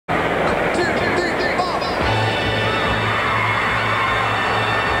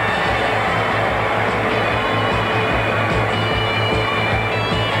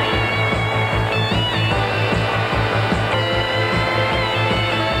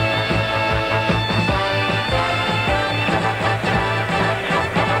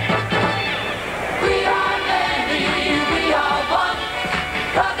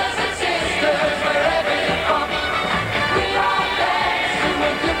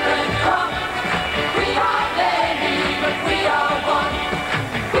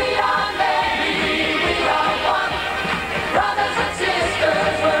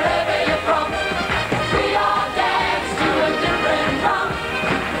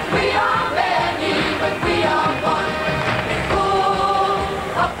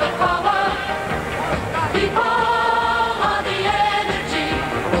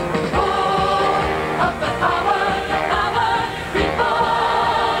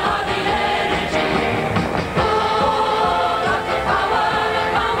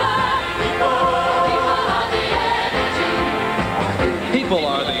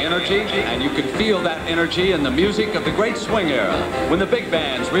energy, and you can feel that energy in the music of the great swing era, when the big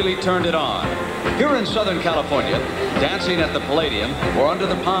bands really turned it on. Here in Southern California, dancing at the Palladium or under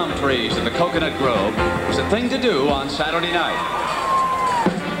the palm trees in the Coconut Grove was a thing to do on Saturday night.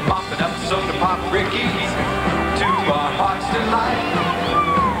 Mopping up soda pop rickies to our heart's delight.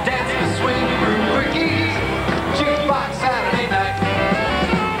 Dancing the swing room quickies, jukebox Saturday night.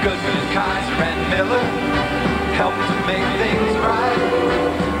 Goodman, Kaiser, and Miller help to make things right.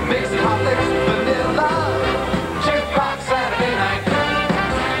 Mixing hot licks, vanilla, jukebox Saturday night.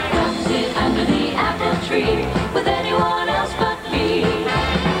 Don't sit under the apple tree with anyone else but me.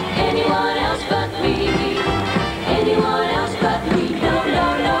 Anyone else but me. Anyone else but me. No,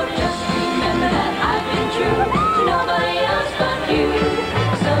 no, no, just remember that I've been true to nobody else but you.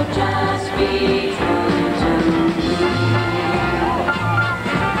 So just be true to me.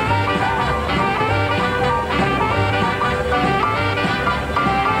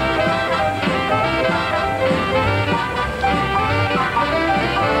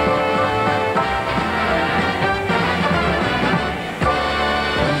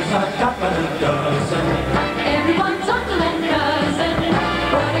 Everyone's uncle and cousin,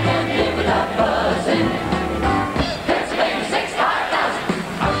 but I can't live without buzzing. Pennsylvania 6,500.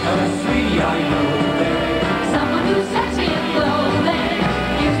 I've got a sweetie I know there. Someone who's sexy and clothing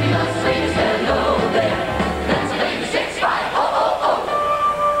gives me the sweetest hello there. Pennsylvania 6,500.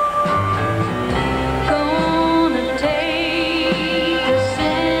 Gonna take a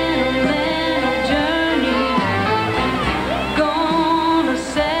sentimental journey. Gonna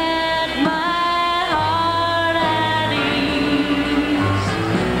set my heart at ease.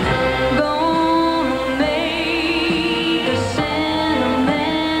 Gonna make a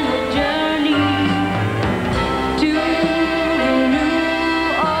sentimental journey to renew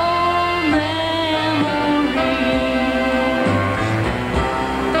old memories.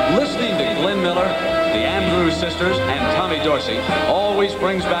 Listening to Glenn Miller, the Andrews Sisters, and Tommy Dorsey always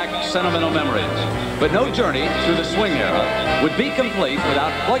brings back sentimental memories. But no journey through the swing era would be complete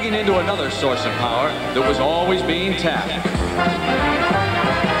without plugging into another source of power that was always being tapped.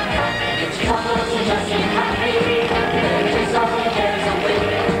 It's trouble to just be happy. Better take all the cares away.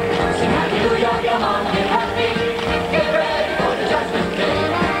 Sing hallelujah, come on, be happy. Get ready for the judgment day.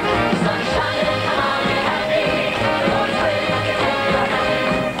 Sun shining, come on, be happy. The Lord's waiting to take your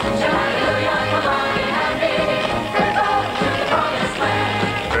hand. Sing hallelujah, come on, be happy. We're going to the promised land.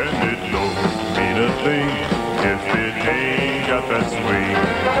 And it don't mean a thing if it ain't got that swing.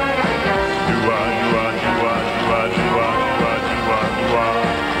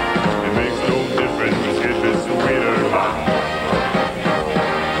 It makes no difference if it's sweet or hot.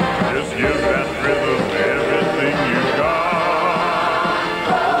 Just give that rhythm everything you got.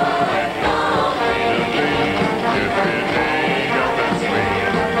 It don't mean a thing if it ain't got that swing.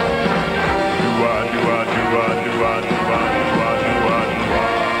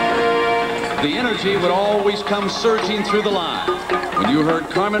 The energy would always come surging through the line when you heard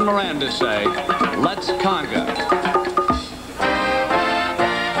Carmen Miranda say, "Let's conga."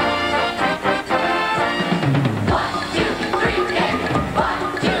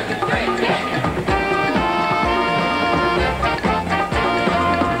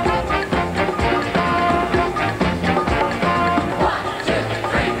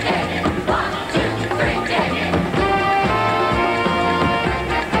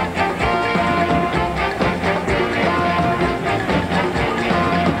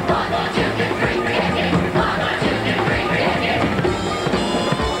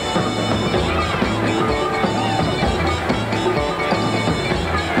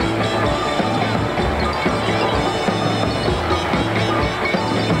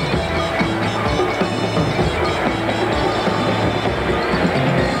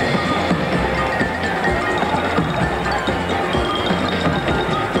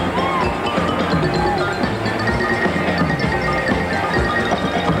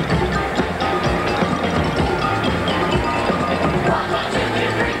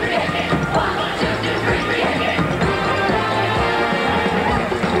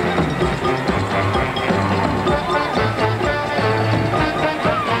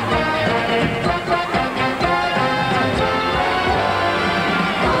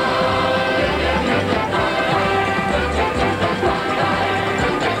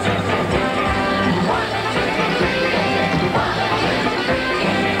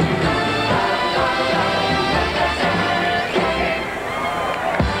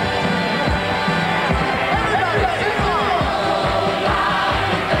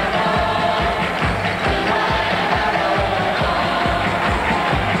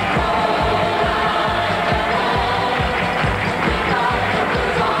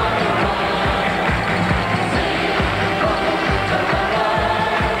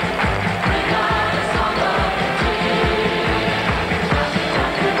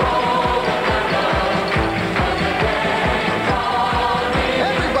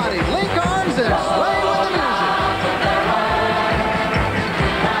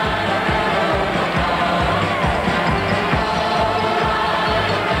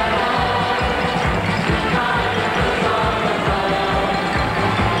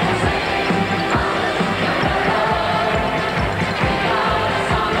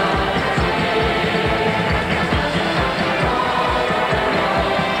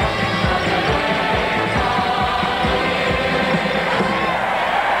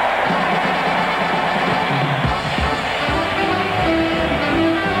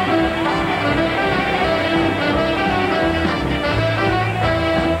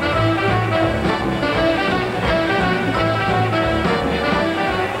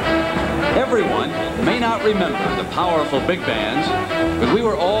 powerful big bands, but we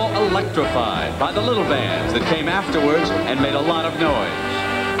were all electrified by the little bands that came afterwards and made a lot of noise.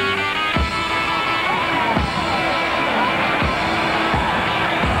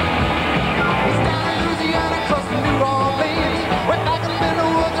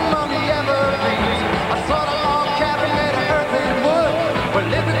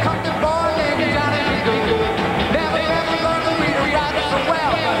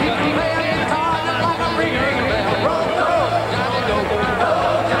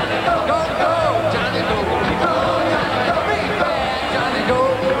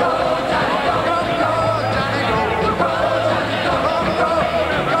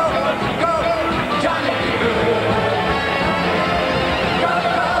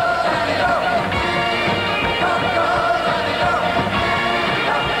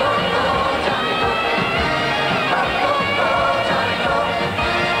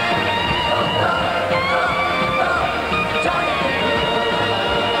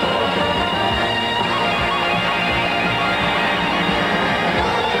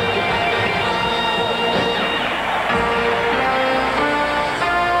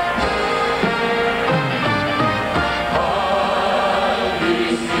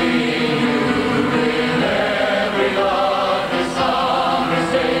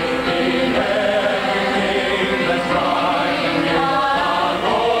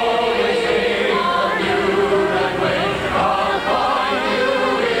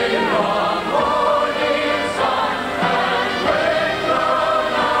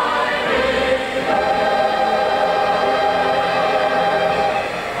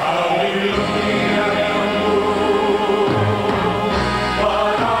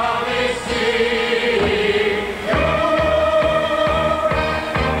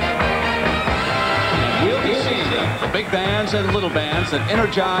 And little bands that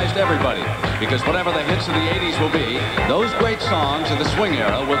energized everybody, because whatever the hits of the 80s will be, those great songs of the swing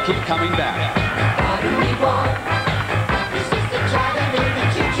era will keep coming back. What do we want? This is the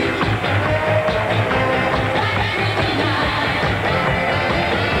Chattanooga choo-choo. Every night.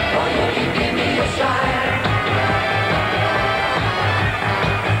 Oh, you can give me a shine.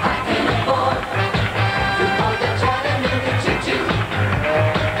 I can afford to hold the Chattanooga choo-choo.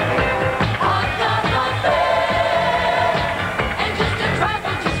 I've got my fare, and just a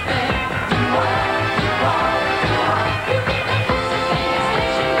trifle to spare. Do what you want, do what you need. The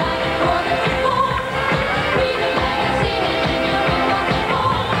station right at quarter to 4. Read a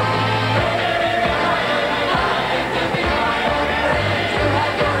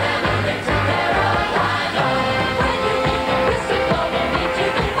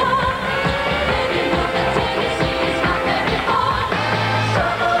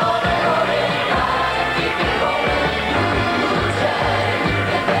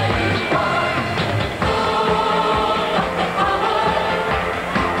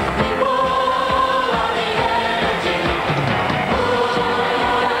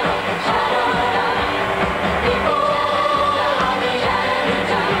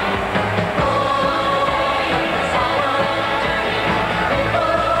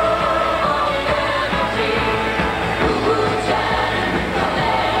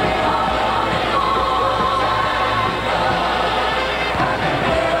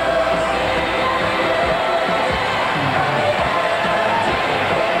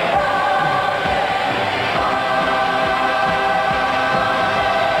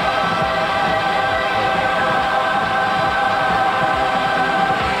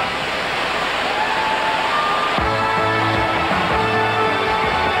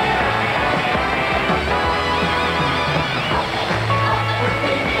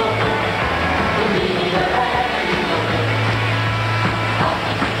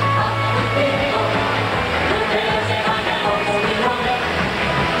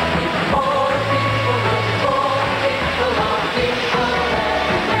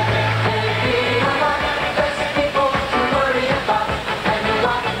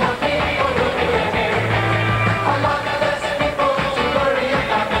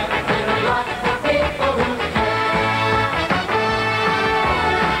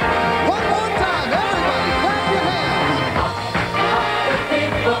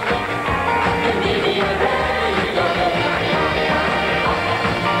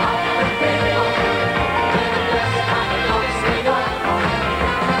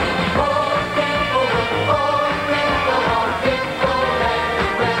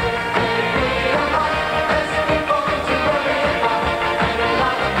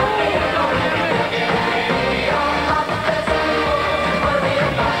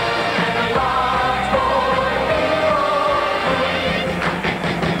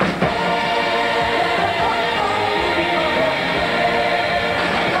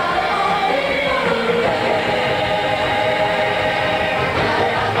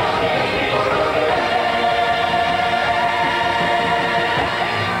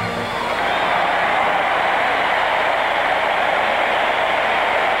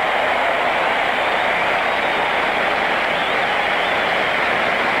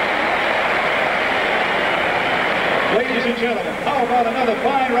gentlemen, how about another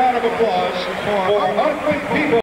fine round of applause for Hungry People?